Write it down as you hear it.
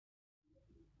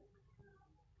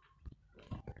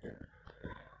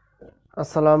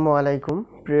আসসালামু আলাইকুম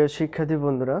প্রিয় শিক্ষার্থী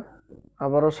বন্ধুরা,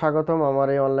 আবারও স্বাগতম আমার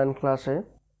এই অনলাইন ক্লাসে।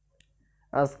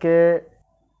 আজকে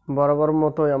বরাবর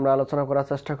মতোই আমরা আলোচনা করার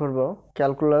চেষ্টা করব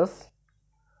ক্যালকুলাস।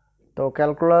 তো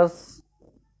ক্যালকুলাস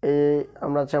এই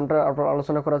আমরা চ্যাপ্টার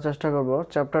আলোচনা করার চেষ্টা করব।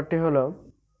 চ্যাপ্টারটি হলো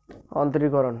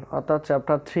অন্তরীকরণ, অর্থাৎ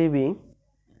চ্যাপ্টার 3B।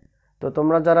 তো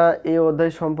তোমরা যারা এই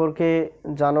অধ্যায় সম্পর্কে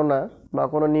জানো না বা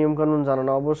কোনো নিয়মকানুন জানো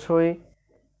না, অবশ্যই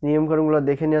নিয়মকানুনগুলো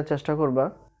দেখে নেওয়ার চেষ্টা করবা।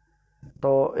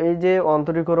 তো এই যে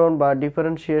অন্তরীকরণ বা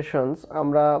ডিফারেন্সিয়েশনস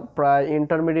আমরা প্রায়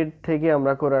ইন্টারমিডিয়েট থেকে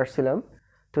আমরা করে আসছিলাম।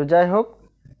 তো যাই হোক,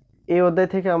 এই অধ্যায়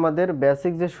থেকে আমাদের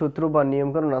বেসিক যে সূত্র বা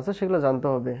নিয়মকানুন আছে সেগুলো জানতে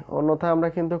হবে, অন্যথায় আমরা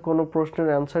কিন্তু কোনো প্রশ্নের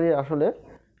অ্যান্সারই আসলে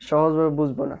সহজভাবে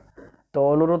বুঝবো না। তো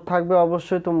অনুরোধ থাকবে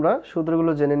অবশ্যই তোমরা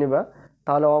সূত্রগুলো জেনে নিবা,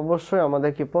 তাহলে অবশ্যই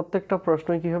আমাদের কি প্রত্যেকটা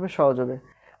প্রশ্নই কী হবে, সহজ হবে।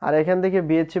 আর এখান থেকে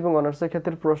বিএসসি এবং অনার্সের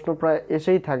ক্ষেত্রে প্রশ্ন প্রায়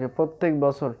এসেই থাকে প্রত্যেক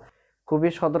বছর।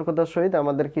 খুবই সতর্কতার সহিত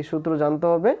আমাদের কি সূত্র জানতে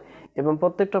হবে এবং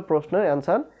প্রত্যেকটা প্রশ্নের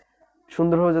অ্যান্সার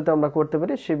সুন্দরভাবে যাতে আমরা করতে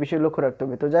পারি সে বিষয়ে লক্ষ্য রাখতে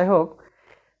হবে। তো যাই হোক,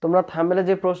 তোমরা থাম্বনেলে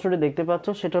যে প্রশ্নটি দেখতে পাচ্ছ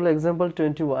সেটা হলো এক্সাম্পল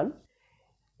 21।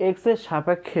 এক্স এর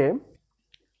সাপেক্ষে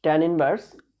tan inverse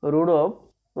root of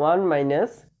 1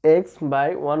 minus x by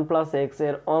 1 plus x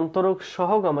এর অন্তরক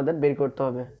সহগ আমাদের বের করতে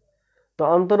হবে। তো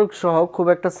অন্তরক সহগ খুব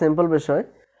একটা সিম্পল বিষয়।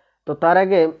 তো তার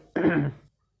আগে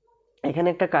এখানে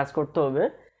একটা কাজ করতে হবে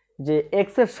যে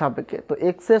এক্স এর সাপেক্ষে, তো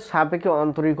এক্স এর সাপেক্ষে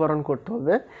অন্তরীকরণ করতে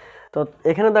হবে। তো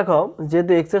এখানে দেখো,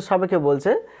 যেহেতু এক্স এর সাপেক্ষে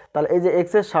বলছে, তাহলে এই যে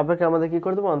এক্স এর সাপেক্ষে আমাদের কি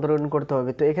করতে হবে, অন্তরীকরণ করতে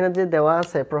হবে। তো এখানে যে দেওয়া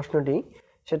আছে প্রশ্নটি,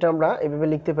 সেটা আমরা এভাবে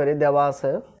লিখতে পারি। দেওয়া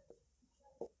আছে,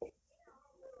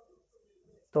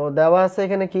 তো দেওয়া আছে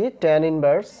এখানে কি tan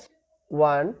inverse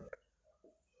 1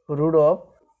 root of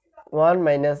 1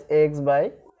 minus x by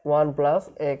 1 plus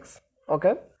x.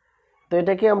 ওকে, তো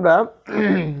এটাকে আমরা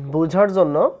বোঝার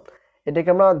জন্য এটাকে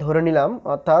আমরা ধরে নিলাম,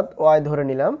 অর্থাৎ ওয়াই ধরে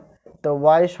নিলাম। তো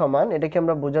ওয়াই সমান এটাকে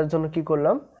আমরা বোঝার জন্য কি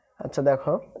করলাম, আচ্ছা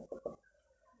দেখো,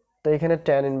 তো এখানে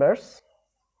ট্যান ইনভার্স,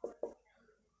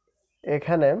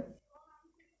 এখানে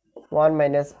 1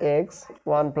 মাইনাস এক্স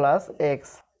 1 প্লাস এক্স,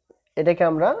 এটাকে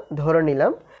আমরা ধরে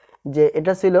নিলাম যে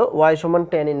এটা ছিল ওয়াই সমান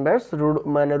ট্যান ইনভার্স রুট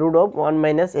মানে root of 1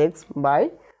 minus x by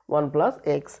 1 plus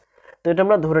x. তো এটা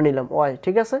আমরা ধরে নিলাম ওয়াই,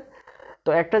 ঠিক আছে। তো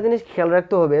একটা জিনিস খেয়াল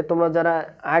রাখতে হবে, তোমরা যারা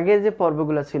আগের যে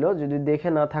পর্বগুলো ছিল যদি দেখে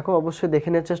না থাকো অবশ্যই দেখে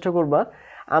নেওয়ার চেষ্টা করবা।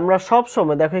 আমরা সব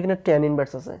সময় দেখো এখানে ট্যান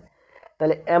ইনভার্স আছে,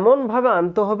 তাহলে এমনভাবে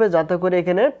আনতে হবে যাতে করে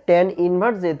এখানে ট্যান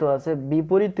ইনভার্স যেহেতু আছে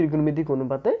বিপরীত ত্রিকোণমিতিক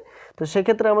অনুপাতে, তো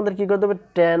সেক্ষেত্রে আমাদের কি করতে হবে,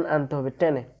 ট্যান আনতে হবে।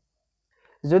 ট্যানে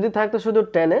যদি থাকতো শুধু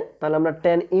ট্যানে, তাহলে আমরা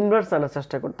ট্যান ইনভার্স আনার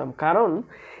চেষ্টা করতাম, কারণ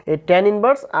এই ট্যান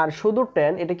ইনভার্স আর শুধু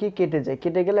ট্যান এটা কি কেটে যায়,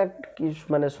 কেটে গেলে কি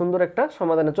মানে সুন্দর একটা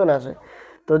সমাধানে চলে আসে।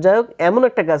 তো যাই হোক, এমন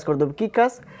একটা কাজ করতে হবে। কি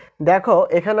কাজ দেখো,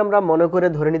 এখানে আমরা মনে করে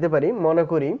ধরে নিতে পারি, মনে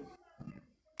করি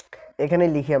এখানে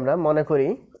লিখি, আমরা মনে করি,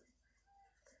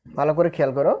 ভালো করে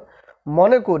খেয়াল করো,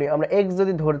 মনে করি আমরা এক্স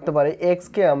যদি ধরতে পারি, এক্স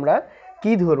কে আমরা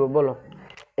কি ধরবো বলো,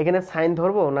 এখানে সাইন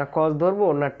ধরবো না কস ধরবো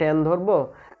না ট্যান ধরবো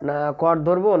না কট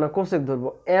ধরবো না কোসেক ধরবো,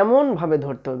 এমন ভাবে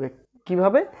ধরতে হবে।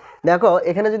 কিভাবে দেখো,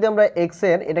 এখানে যদি আমরা এক্স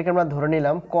এর এটাকে আমরা ধরে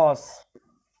নিলাম কস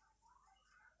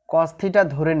কস থিটা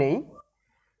ধরে নেই,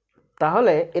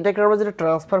 তাহলে এটাকে আমরা যদি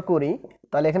ট্রান্সফার করি,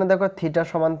 তাহলে এখানে দেখো থিটা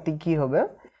সমান কি হবে,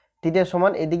 থিটা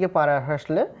সমান এদিকে পার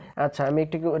আসলে, আচ্ছা আমি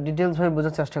একটু ডিটেলস ভাবে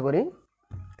বোঝার চেষ্টা করি।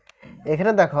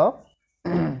 এখানে দেখো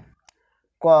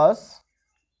কস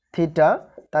থিটা,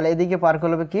 তাহলে এদিকে পার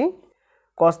করলে কি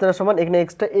কস থিটা সমান এখানে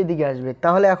এক্সটা এদিকে আসবে।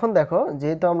 তাহলে এখন দেখো,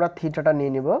 যেহেতু আমরা থিটাটা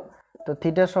নিয়ে নিব, তো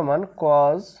থিটা সমান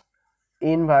কস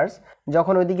ইনভার্স,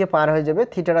 যখন ওইদিকে পার হয়ে যাবে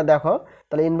থিটাটা দেখো,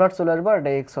 তাহলে ইনভার্স চলে আসবে আর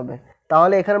এটা এক্স হবে।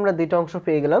 তাহলে এখানে আমরা দুইটা অংশ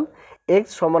পেয়ে গেলাম,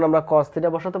 এক্স সমান আমরা কস থিটা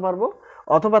বসাতে পারবো,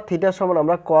 অথবা থিটা সমান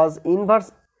আমরা কস ইনভার্স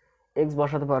এক্স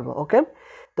বসাতে পারবো। ওকে,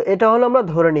 তো এটা হলো আমরা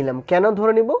ধরে নিলাম। কেন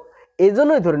ধরে নিব, এই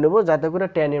জন্যই ধরে নেব যাতে করে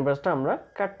ট্যান ইনভার্সটা আমরা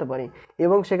কাটতে পারি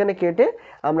এবং সেখানে কেটে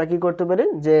আমরা কি করতে পারি,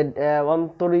 যে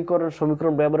অন্তরীকরণ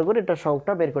সমীকরণ ব্যবহার করে এটা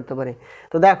সহগটা বের করতে পারি।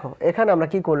 তো দেখো এখানে আমরা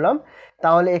কি করলাম,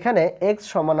 তাহলে এখানে এক্স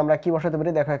সমান আমরা কি বসাতে পারি,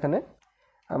 দেখো এখানে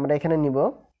আমরা এখানে নিব,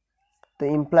 তো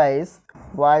ইমপ্লাইজ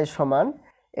ওয়াই সমান,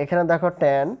 এখানে দেখো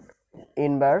ট্যান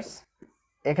ইনভার্স,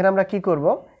 এখানে আমরা কি করব,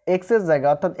 এক্স এর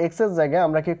জায়গায় অর্থাৎ এক্স এর জায়গায়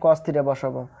আমরা কি কস থিটা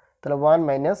বসাবো, তাহলে 1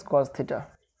 মাইনাস কস থিটা,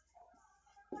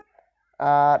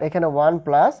 আর এখানে 1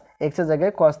 প্লাস এক্স এর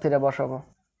জায়গায় কস থিটা বসাবো,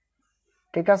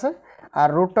 ঠিক আছে। আর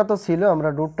রুটটা তো ছিল, আমরা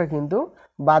রুটটা কিন্তু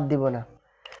বাদ দিব না।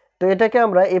 তো এটাকে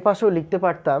আমরা এই পাশেও লিখতে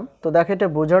পারতাম। তো দেখো এটা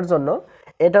বোঝার জন্য,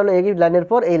 এটা হলো এই লাইনের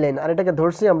পর এই লাইন, আর এটাকে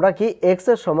ধরছি আমরা কি এক্স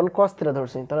এর সমান কস থিটা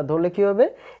ধরছি, তাহলে ধরলে কি হবে,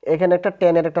 এখানে একটা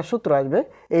ট্যানের একটা সূত্র আসবে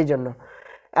এই জন্য।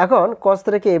 এখন কস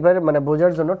থিটাকে এবার মানে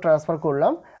বোঝার জন্য ট্রান্সফার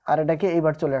করলাম, আর এটাকে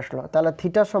এইবার চলে আসলো, তাহলে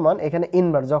থিটা সমান এখানে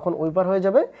ইনভার্স, যখন ওই পার হয়ে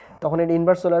যাবে তখন এটা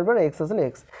ইনভার্স চলে আসবে, এক্স আসলে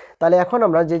এক্স। তাহলে এখন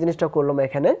আমরা যে জিনিসটা করলাম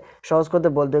এখানে সহজ করতে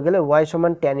বলতে গেলে ওয়াই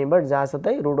সমান ট্যান ইনভার্স যা আছে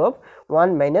তাই রুট অফ 1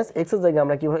 মাইনাস এক্স এর জায়গায়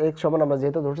আমরা কীভাবে এক্স সমান আমরা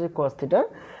যেহেতু ধরছি কস থিটা,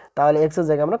 তাহলে এক্স এর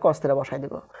জায়গায় আমরা কস থিটা বসাই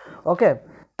দেবো। ওকে,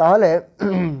 তাহলে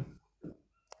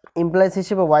ইমপ্লাইজ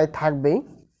হিসেবে ওয়াই থাকবেই।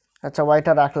 আচ্ছা,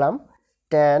 ওয়াইটা রাখলাম,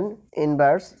 ট্যান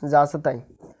ইনভার্স যা আছে তাই।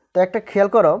 তো একটা খেয়াল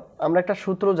করো, আমরা একটা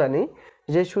সূত্র জানি,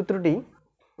 যে সূত্রটি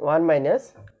 1 minus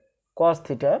cos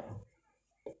theta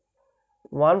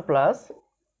 1 plus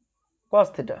cos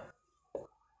theta.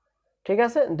 ঠিক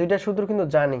আছে, দুইটা সূত্র কিন্তু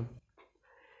জানি।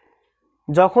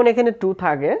 যখন এখানে 2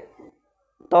 থাকে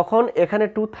তখন এখানে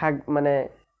 2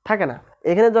 থাকে না,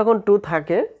 এখানে যখন 2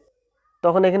 থাকে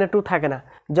তখন এখানে 2 থাকে না,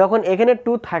 যখন এখানে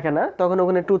 2 থাকে না তখন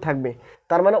ওখানে 2 থাকবে।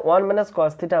 তার মানে 1 মাইনাস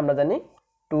কস থিটা আমরা জানি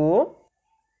 2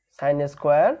 সাইন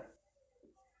স্কোয়ার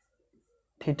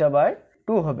থিটা বাই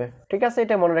 2 হবে। ঠিক আছে,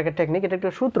 এটা মনে রাখার টেকনিক, এটা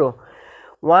একটা সূত্র।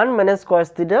 1 মাইনাস কস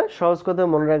থিটা সহজ করতে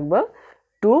মনে রাখবা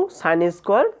 2 সাইন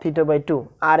স্কোয়ার থিটা বাই 2,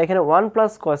 আর এখানে 1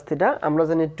 প্লাস কস থিটা আমরা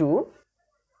জানি 2,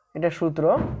 এটা সূত্র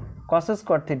কস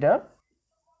স্কোয়ার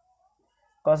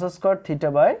থিটা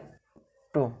বাই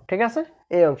 2। ঠিক আছে,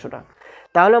 এই অংশটা।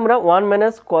 তাহলে আমরা 1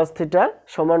 মাইনাস কস থিটা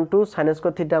সমান 2 সাইন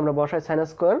স্কোয়ার থিটা আমরা বসাই সাইন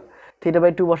স্কোয়ার থিটা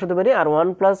বাই 2 বসাতে পারি, আর 1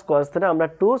 প্লাস কস থিটা আমরা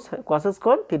 2 কস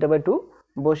স্কোয়ার থিটা বাই 2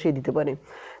 বসিয়ে দিতে পারি।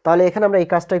 তাহলে এখানে আমরা এই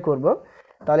কাজটাই করব।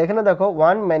 তাহলে এখানে দেখো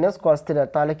 1 মাইনাস কস থিটা,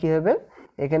 তাহলে কি হবে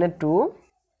এখানে 2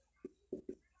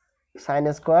 সাইন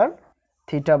স্কোয়ার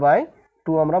থিটা বাই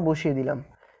 2 আমরা বসিয়ে দিলাম।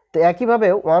 তো একইভাবে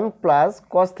 1 প্লাস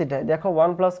কস থিটা, দেখো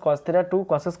 1 plus cos theta 2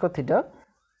 cos square theta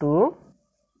 2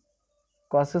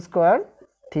 cos square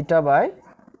theta by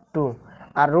 2,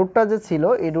 আর রুটটা যে ছিল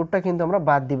এই রুটটা কিন্তু আমরা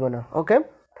বাদ দিব না। ওকে,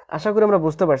 আশা করি আমরা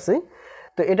বুঝতে পারছি।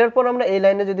 তো এটার পর আমরা এই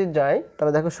লাইনে যদি যাই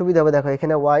তাহলে দেখো সুবিধা হবে, দেখো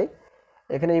এখানে ওয়াই,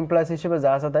 এখানে ইমপ্লাইজ হিসেবে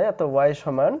যা আছে তাই, তো ওয়াই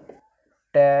সমান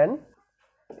ট্যান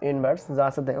ইনভার্স যা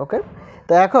আছে তাই। ওকে,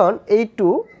 তো এখন এই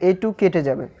 2 কেটে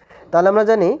যাবে। তাহলে আমরা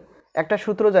জানি একটা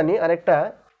সূত্র জানি, আর একটা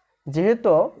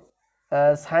যেহেতু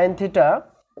sine theta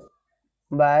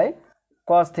by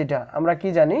cos theta আমরা কি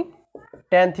জানি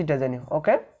ট্যান থিটা জানি।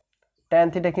 ওকে, ট্যান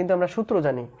থিটা কিন্তু আমরা সূত্র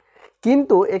জানি,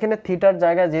 কিন্তু এখানে থিটার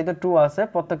জায়গায় যেহেতু 2 আছে,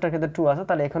 প্রত্যেকটার ক্ষেত্রে 2 আছে,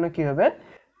 তাহলে এখানে কি হবে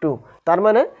 2। তার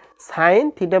মানে sine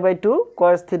theta by 2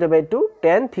 cos theta by 2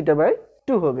 tan theta by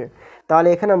 2 হবে। তাহলে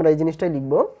এখানে আমরা এই জিনিসটাই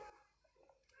লিখব।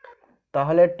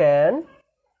 তাহলে ট্যান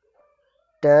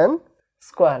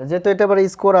স্কোয়ার, যেহেতু এটা আবার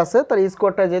স্কোয়ার আছে, তার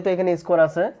স্কোয়ারটা যেহেতু এখানে স্কোয়ার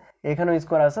আছে এখানেও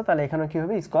স্কোয়ার আছে, তাহলে এখানেও কি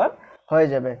হবে স্কোয়ার হয়ে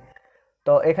যাবে।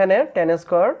 তো এখানে tan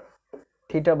square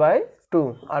theta by 2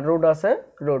 R root আছে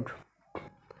রুট।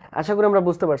 আশা করি আমরা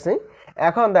বুঝতে পারছি।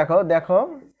 এখন দেখো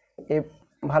এই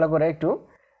ভালো করে একটু,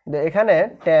 এখানে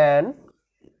ট্যান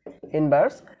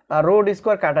ইনভার্স আর রুট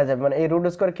স্কোয়ার কাটা যাবে, মানে এই রুট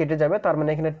স্কোয়ার কেটে যাবে, তার মানে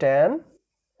এখানে ট্যান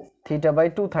থিটা বাই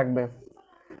 2 থাকবে।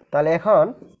 তাহলে এখন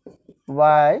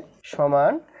y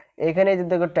সমান এখানে যদি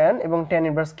দেখো ট্যান এবং ট্যান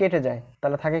ইনভার্স কেটে যায়,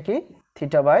 তাহলে থাকে কি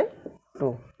থিটা বাই 2।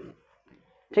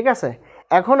 ঠিক আছে,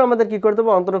 এখন আমাদের কি করতে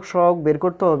হবে, অন্তরক সহগ বের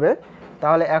করতে হবে।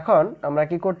 তাহলে এখন আমরা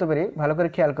কি করতে পারি, ভালো করে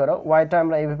খেয়াল করো, ওয়াইটা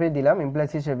আমরা এইভাবে দিলাম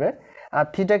ইমপ্লাইজ হিসেবে, আর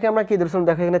থিটাকে আমরা কি ধরছিলাম,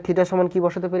 দেখো এখানে থিটা সমান কি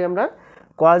বসাতে পারি আমরা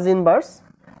কজ ইনভার্স,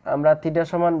 আমরা থিটা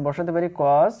সমান বসাতে পারি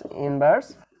কজ ইনভার্স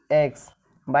এক্স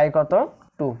বাই কত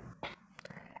 2।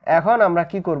 এখন আমরা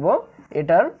কি করব,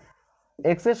 এটার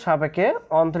এক্স এর সাপেক্ষে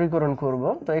অন্তরীকরণ করব।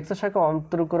 তো এক্স এর সাপেক্ষে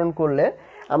অন্তরীকরণ করলে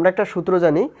আমরা একটা সূত্র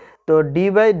জানি, তো ডি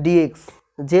বাই ডিএক্স,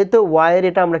 যেহেতু ওয়াই এর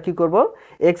এটা আমরা কি করব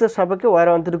এক্স এর সাপেক্ষে ওয়াই এর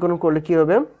অন্তরীকরণ করলে কি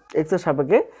হবে এক্স এর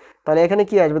সাপেক্ষে, তাহলে এখানে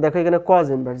কি আসবে দেখো এখানে কজ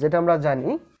ইনভার্স যেটা আমরা জানি,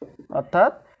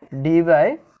 অর্থাৎ D by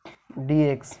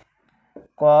dx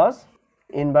cos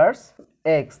inverse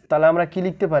x. তাহলে আমরা কি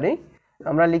লিখতে পারি,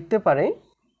 আমরা লিখতে পারি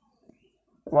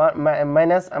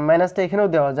মাইনাসটা এখানেও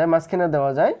দেওয়া যায়, মাঝখানে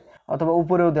দেওয়া যায়, অথবা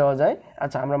উপরেও দেওয়া যায়।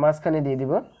 আচ্ছা, আমরা মাঝখানে দিয়ে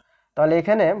দিব। তাহলে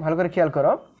এখানে ভালো করে খেয়াল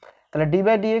করো, তাহলে D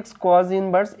by dx cos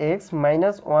inverse x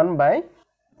minus 1 by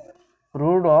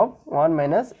root of 1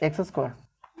 minus x square,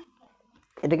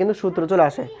 এটা কিন্তু সূত্র চলে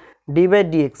আসে, D by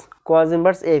dx cos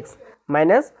inverse x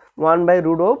minus 1 by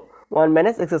root of 1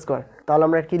 minus x square. তাহলে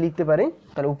আমরা কি লিখতে পারি,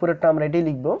 তাহলে উপরেরটা আমরা এটাই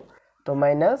লিখব, তো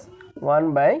মাইনাস 1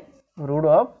 বাই রুট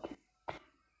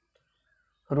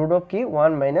অফ কি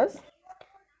 1 মাইনাস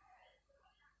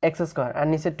এক্স স্কোয়ার, আর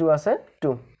নিচে 2 আছে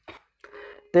 2।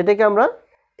 তো এটাকে আমরা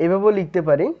এভাবেও লিখতে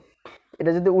পারি,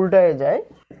 এটা যদি উল্টায় যায়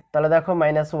তাহলে দেখো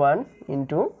মাইনাস 1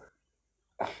 ইন্টু,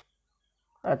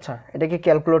 আচ্ছা এটাকে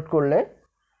ক্যালকুলেট করলে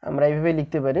আমরা এইভাবে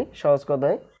লিখতে পারি সহজ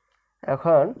কথায়।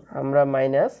 এখন আমরা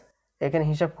মাইনাস এখানে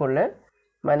হিসাব করলে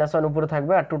মাইনাস 1 উপরে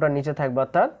থাকবে আর 2টা নিচে থাকবে,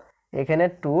 অর্থাৎ এখানে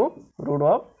 2 root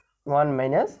of 1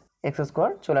 minus x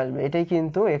square চলে আসবে। এটাই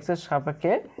কিন্তু এক্স এর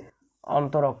সাপেক্ষে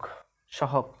অন্তরক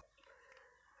সহগ।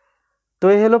 তো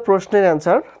এই হলো প্রশ্নের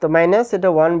অ্যান্সার। তো মাইনাস এটা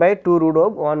 1/2 root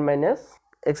of 1 minus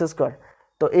x square.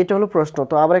 তো এটা হলো প্রশ্ন।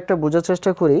 তো আবার একটা বোঝার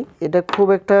চেষ্টা করি, এটা খুব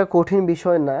একটা কঠিন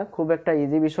বিষয় না, খুব একটা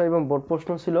ইজি বিষয় এবং বোর্ড প্রশ্ন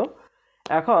ছিল।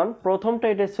 এখন প্রথমটা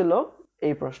এটা ছিল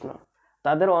এই প্রশ্ন,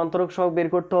 তাদের অন্তরক সহগ বের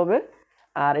করতে হবে।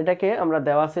 আর এটাকে আমরা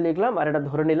দেওয়া আছে লিখলাম, আর এটা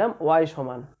ধরে নিলাম ওয়াই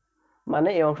সমান, মানে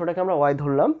এই অংশটাকে আমরা ওয়াই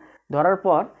ধরলাম। ধরার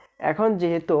পর এখন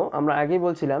যেহেতু আমরা আগেই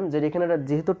বলছিলাম যে এখানে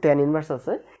যেহেতু ট্যান ইনভার্স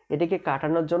আছে, এটাকে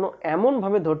কাটানোর জন্য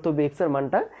এমনভাবে ধরতে হবে এক্সের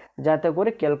মানটা যাতে করে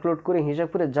ক্যালকুলেট করে হিসাব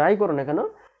করে যাই করো না কেন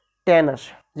ট্যান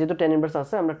আসে। যেহেতু ট্যান ইনভার্স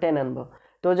আছে আমরা ট্যান আনবো।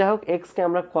 তো যাই হোক এক্সকে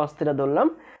আমরা কস থিটা ধরলাম,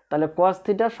 তাহলে কস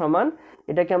থিটা সমান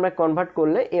এটাকে আমরা কনভার্ট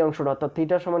করলে এই অংশটা অর্থাৎ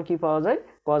থিটা সমান কি পাওয়া যায়,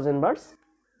 কস ইনভার্স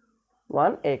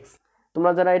 1x।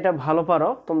 তোমরা যারা এটা ভালো পারো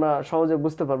তোমরা সহজে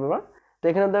বুঝতে পারবে বা। তো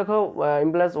এখানে দেখো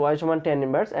ইমপ্লাস ওয়াই সমান ট্যান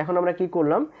ইনভার্স। এখন আমরা কি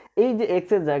করলাম, এই যে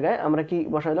এক্স এর জায়গায় আমরা কি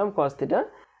বসাইলাম কস থিটা,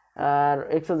 আর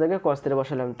এক্স এর জায়গায় কস থিটা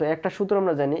বসাইলাম। তো একটা সূত্র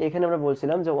আমরা জানি, এখানে আমরা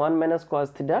বলছিলাম যে 1 মাইনাস কস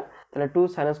থিটা তাহলে 2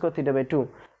 সাইন স্কয়ার থিটা বাই 2।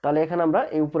 তাহলে এখানে আমরা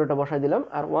এই উপরেটা বসাই দিলাম,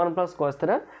 আর 1 plus cos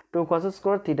theta 2 cos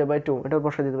square theta by 2 এটা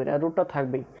বসাই দিতে পারি, আর রুটটা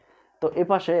থাকবেই। তো এই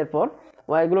পাশে এরপর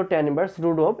ওয়াই গুলো ট্যান ইনভার্স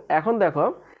রুট অফ। এখন দেখো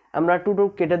আমরা 2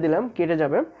 কেটে দিলাম, কেটে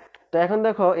যাবে। তো এখন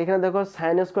দেখো এখানে দেখো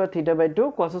sine square theta by 2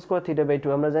 cos square theta by 2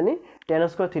 আমরা জানি ট্যান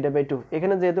স্কয়ার থিটা বাই 2।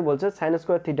 এখানে যেহেতু বলছে সাইন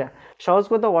স্কয়ার থিটা, সহজ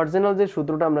কথা অরিজিনাল যে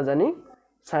সূত্রটা আমরা জানি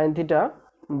sine theta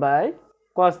by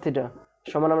cos theta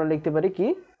সমান আমরা লিখতে পারি কি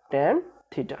ট্যান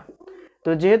থিটা। তো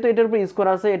যেহেতু এটার উপর স্কয়ার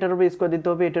আছে, এটার উপর স্কয়ার দিতে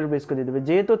হবে, এটার উপর স্কয়ার দিতে হবে।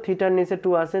 যেহেতু থিটার নিচে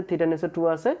 2 আছে, থিটার নিচে 2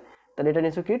 আছে, তাহলে এটা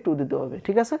নিচে কি 2 দিতে হবে,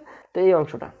 ঠিক আছে। তো এই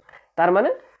অংশটা তার মানে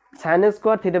sine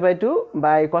square theta by 2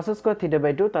 by cos square theta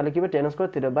by 2 তাহলে কি হবে ট্যান স্কয়ার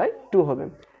থিটা বাই 2 হবে।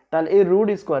 তাহলে এই রুট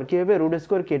স্কয়ার কি হবে, রুট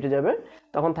স্কয়ার কেটে যাবে,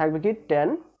 তখন থাকবে কি ট্যান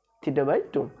থিটা বাই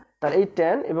 2। তাহলে এই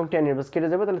ট্যান এবং ট্যান ইনভার্স কেটে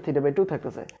যাবে, তাহলে থিটা বাই 2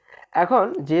 থাকতেছে। এখন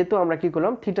যেহেতু আমরা কি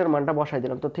করলাম থিটার মানটা বসাই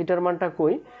দিলাম, তো থিটার মানটা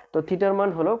কই, তো থিটার মান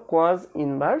হলো cos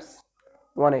ইনভার্স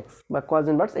 1x বা cos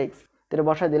ইনভার্স x, এটা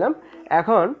বসাই দিলাম।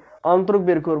 এখন অন্তরক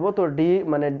বের করব। তো ডি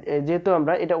মানে যেহেতু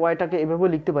আমরা এটা ওয়াইটাকে এভাবে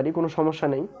লিখতে পারি, কোনো সমস্যা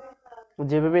নেই,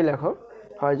 যেভাবেই লেখো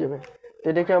হয়ে যাবে। তো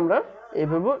এটাকে আমরা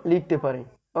এভাবে লিখতে পারি,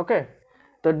 ওকে।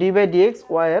 তো ডি বাই ডিএক্স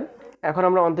ওয়াই এর এখন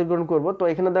আমরা অন্তর্গ্রহণ করব। তো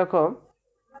এখানে দেখো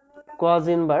cos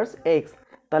ইনভার্স x,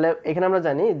 তাহলে এখানে আমরা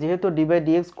জানি যেহেতু D by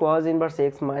dx cos inverse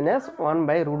x minus 1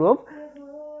 by root of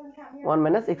 1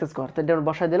 minus x square, তো এটা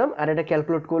বসাই দিলাম। আর এটা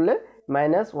ক্যালকুলেট করলে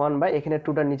মাইনাস 1 বাই এখানে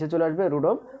 2টার নিচে চলে আসবে root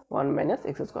of 1 minus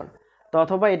x square. তো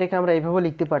অথবা এটাকে আমরা এইভাবে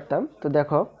লিখতে পারতাম। তো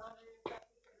দেখো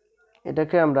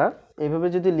এটাকে আমরা এইভাবে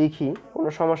যদি লিখি কোনো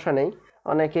সমস্যা নেই,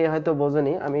 অনেকে হয়তো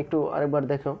বোঝেনি, আমি একটু আরেকবার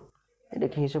দেখো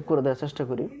এটাকে হিসাব করে দেওয়ার চেষ্টা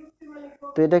করি।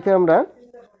 তো এটাকে আমরা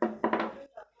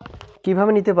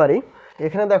কিভাবে নিতে পারি,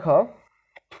 এখানে দেখো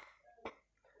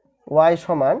y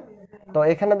সমান, তো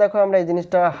এখানে দেখো আমরা এই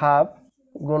জিনিসটা হাফ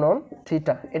গুণন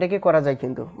থিটা, এটা কি করা যায়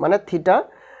কিন্তু, মানে থিটা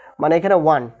মানে এখানে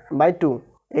 1/2,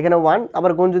 এখানে 1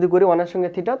 আবার গুণ যদি করি 1 এর সঙ্গে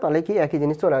থিটা তাহলে কি একই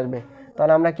জিনিস চলে আসবে।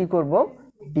 তাহলে আমরা কি করব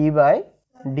ডি বাই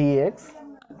ডিএক্স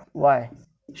ওয়াই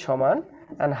সমান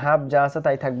এন্ড হাফ যা আছে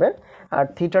তাই থাকবে। আর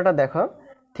থিটাটা দেখো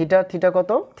থিটা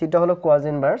কত, থিটা হলো cos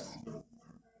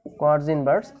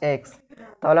ইনভার্স x।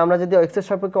 তাহলে আমরা যদি x এর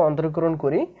সাপেক্ষে অন্তরীকরণ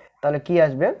করি তাহলে কি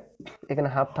আসবে, এখানে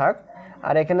হাফ থাক।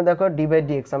 আর এখানে দেখো ডি বাই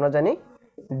ডিএক্স আমরা জানি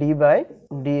D by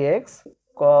dx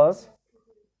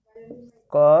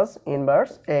cos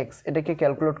inverse x, এটাকে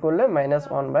ক্যালকুলেট করলে minus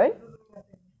 1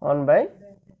 by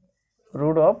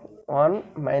root of 1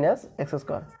 minus x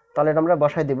square. তাহলে এটা আমরা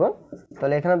বসাই দিব।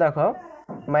 তাহলে এখানে দেখো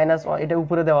মাইনাস এটা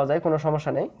উপরে দেওয়া যায়, কোনো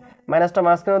সমস্যা নেই, মাইনাসটা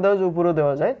মাঝখানে দেওয়া যায় উপরেও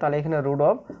দেওয়া যায়, তাহলে এখানে root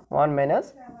of 1 minus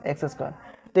x square.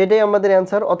 তো এটাই আমাদের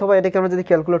অ্যান্সার। অথবা এটাকে আমরা যদি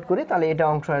ক্যালকুলেট করি তাহলে এটা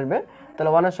অংশ আসবে,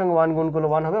 তাহলে 1 এর সঙ্গে 1 গুণ করলে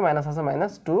 1 হবে, মাইনাস আছে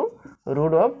minus 2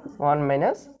 root of 1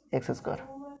 minus x square.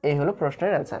 এই হলো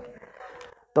প্রশ্নের অ্যান্সার।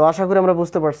 তো আশা করি আমরা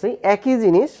বুঝতে পারছি। একই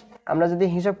জিনিস আমরা যদি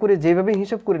হিসাব করি, যেভাবে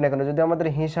হিসাব করি না কেন, যদি আমাদের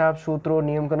হিসাব সূত্র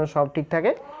নিয়মকানুন সব ঠিক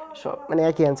থাকে, সব মানে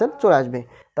একই অ্যান্সার চলে আসবে।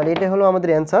 তাহলে এটা হলো আমাদের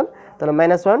অ্যান্সার। তাহলে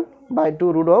 -1/2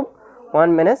 root of 1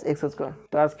 minus x square.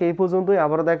 তো আজকে এই পর্যন্তই,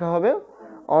 আবারও দেখা হবে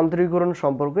অন্তরীকরণ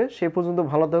সম্পর্কে। সেই পর্যন্ত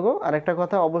ভালো থাকো। আর একটা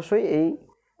কথা, অবশ্যই এই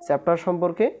চ্যাপ্টার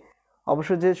সম্পর্কে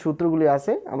অবশ্যই যে সূত্রগুলি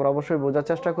আছে আমরা অবশ্যই বোঝার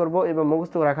চেষ্টা করব এবং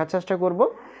মুখস্থ রাখার চেষ্টা করব।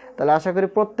 তাহলে আশা করি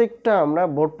প্রত্যেকটা আমরা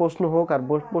বোর্ড প্রশ্ন হোক আর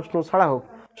বোর্ড প্রশ্ন ছাড়া হোক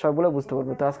সবগুলো বুঝতে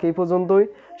পারবো। তো আজকে এই পর্যন্তই,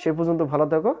 সেই পর্যন্ত ভালো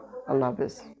থাকো। আল্লাহ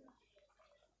হাফেজ।